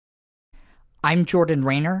I'm Jordan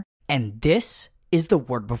Rayner, and this is the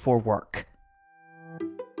Word Before Work.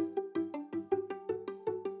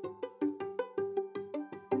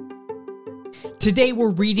 Today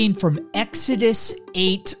we're reading from Exodus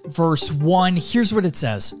 8, verse 1. Here's what it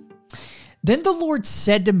says. Then the Lord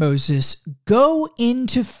said to Moses, "Go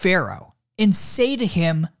into Pharaoh and say to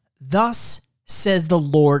him, 'Thus says the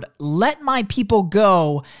Lord, let my people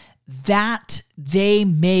go, that they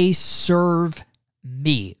may serve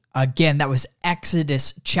me.'" Again, that was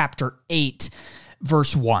Exodus chapter 8,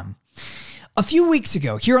 verse 1. A few weeks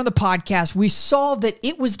ago, here on the podcast, we saw that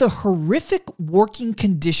it was the horrific working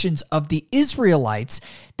conditions of the Israelites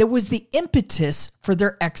that was the impetus for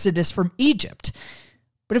their exodus from Egypt.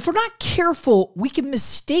 But if we're not careful, we can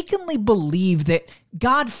mistakenly believe that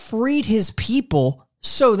God freed his people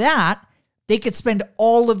so that they could spend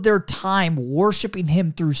all of their time worshiping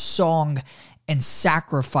him through song and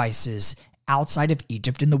sacrifices outside of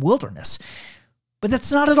Egypt in the wilderness. But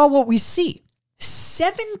that's not at all what we see.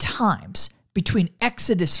 7 times between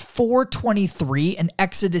Exodus 4:23 and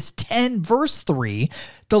Exodus 10, verse 3,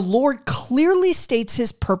 the Lord clearly states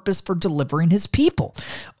his purpose for delivering his people.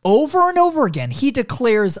 Over and over again, he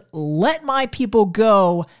declares, "Let my people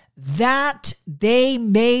go, that they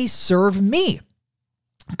may serve me."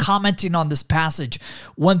 Commenting on this passage,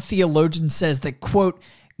 one theologian says that, quote,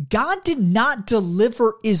 God did not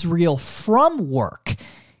deliver Israel from work.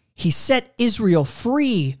 He set Israel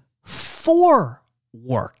free for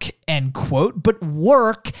work, end quote, but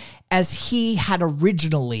work as he had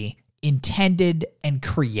originally intended and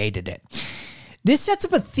created it. This sets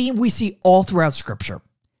up a theme we see all throughout Scripture.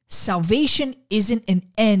 Salvation isn't an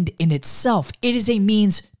end in itself. It is a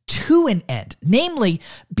means to an end, namely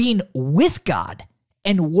being with God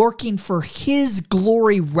and working for his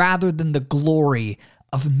glory rather than the glory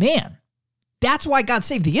of man. That's why God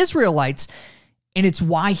saved the Israelites, and it's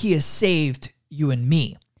why he has saved you and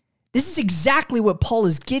me. This is exactly what Paul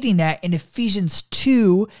is getting at in Ephesians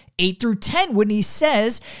 2, 8 through 10, when he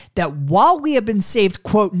says that while we have been saved,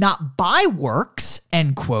 quote, not by works,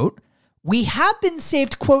 end quote, we have been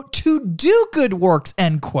saved, quote, to do good works,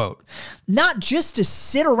 end quote, not just to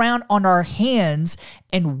sit around on our hands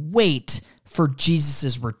and wait for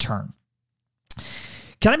Jesus' return.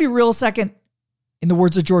 Can I be real a second? In the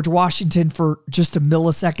words of George Washington for just a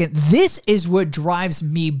millisecond, this is what drives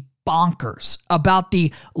me bonkers about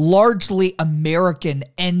the largely American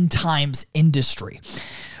end times industry.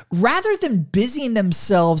 Rather than busying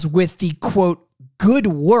themselves with the, quote, good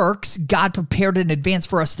works God prepared in advance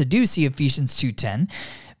for us to do, see Ephesians 2:10,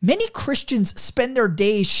 many Christians spend their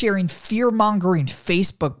days sharing fear-mongering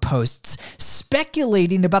Facebook posts,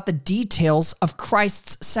 speculating about the details of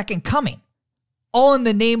Christ's second coming, all in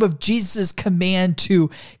the name of Jesus' command to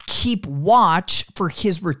keep watch for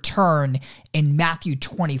his return in Matthew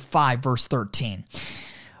 25, verse 13.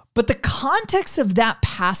 But the context of that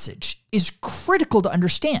passage is critical to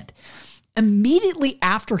understand. Immediately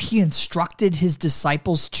after he instructed his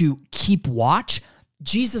disciples to keep watch,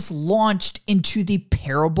 Jesus launched into the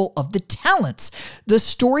parable of the talents, the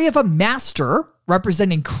story of a master,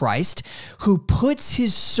 representing Christ, who puts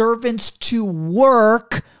his servants to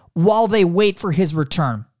work while they wait for his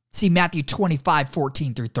return. See Matthew 25,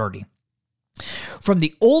 14 through 30. From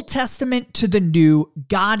the Old Testament to the New,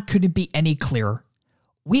 God couldn't be any clearer.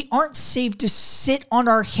 We aren't saved to sit on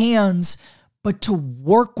our hands, but to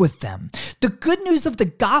work with them. The good news of the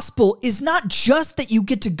gospel is not just that you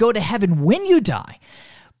get to go to heaven when you die,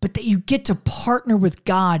 but that you get to partner with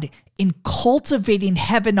God in cultivating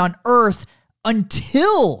heaven on earth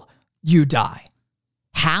until you die.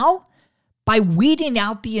 How? By weeding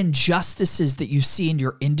out the injustices that you see in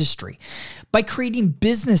your industry, by creating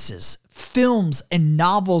businesses, films, and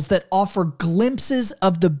novels that offer glimpses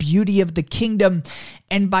of the beauty of the kingdom,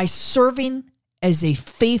 and by serving as a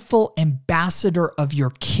faithful ambassador of your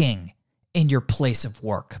King in your place of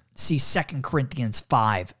work. See 2 Corinthians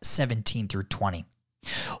 5, 17 through 20.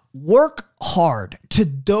 Work hard to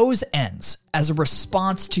those ends as a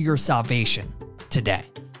response to your salvation today.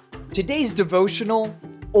 Today's devotional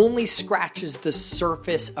only scratches the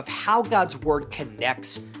surface of how God's word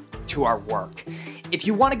connects to our work. If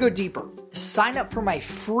you want to go deeper, sign up for my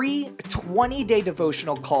free 20-day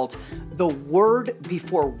devotional called The Word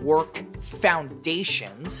Before Work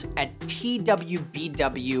Foundations at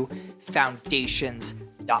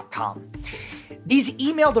twbwfoundations.com. These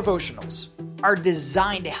email devotionals are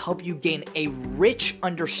designed to help you gain a rich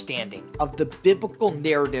understanding of the biblical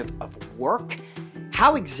narrative of work,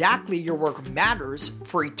 how exactly your work matters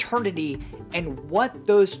for eternity, and what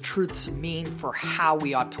those truths mean for how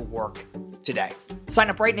we ought to work today. Sign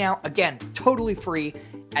up right now, again, totally free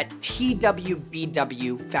at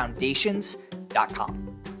twbwfoundations.com. Inc.com.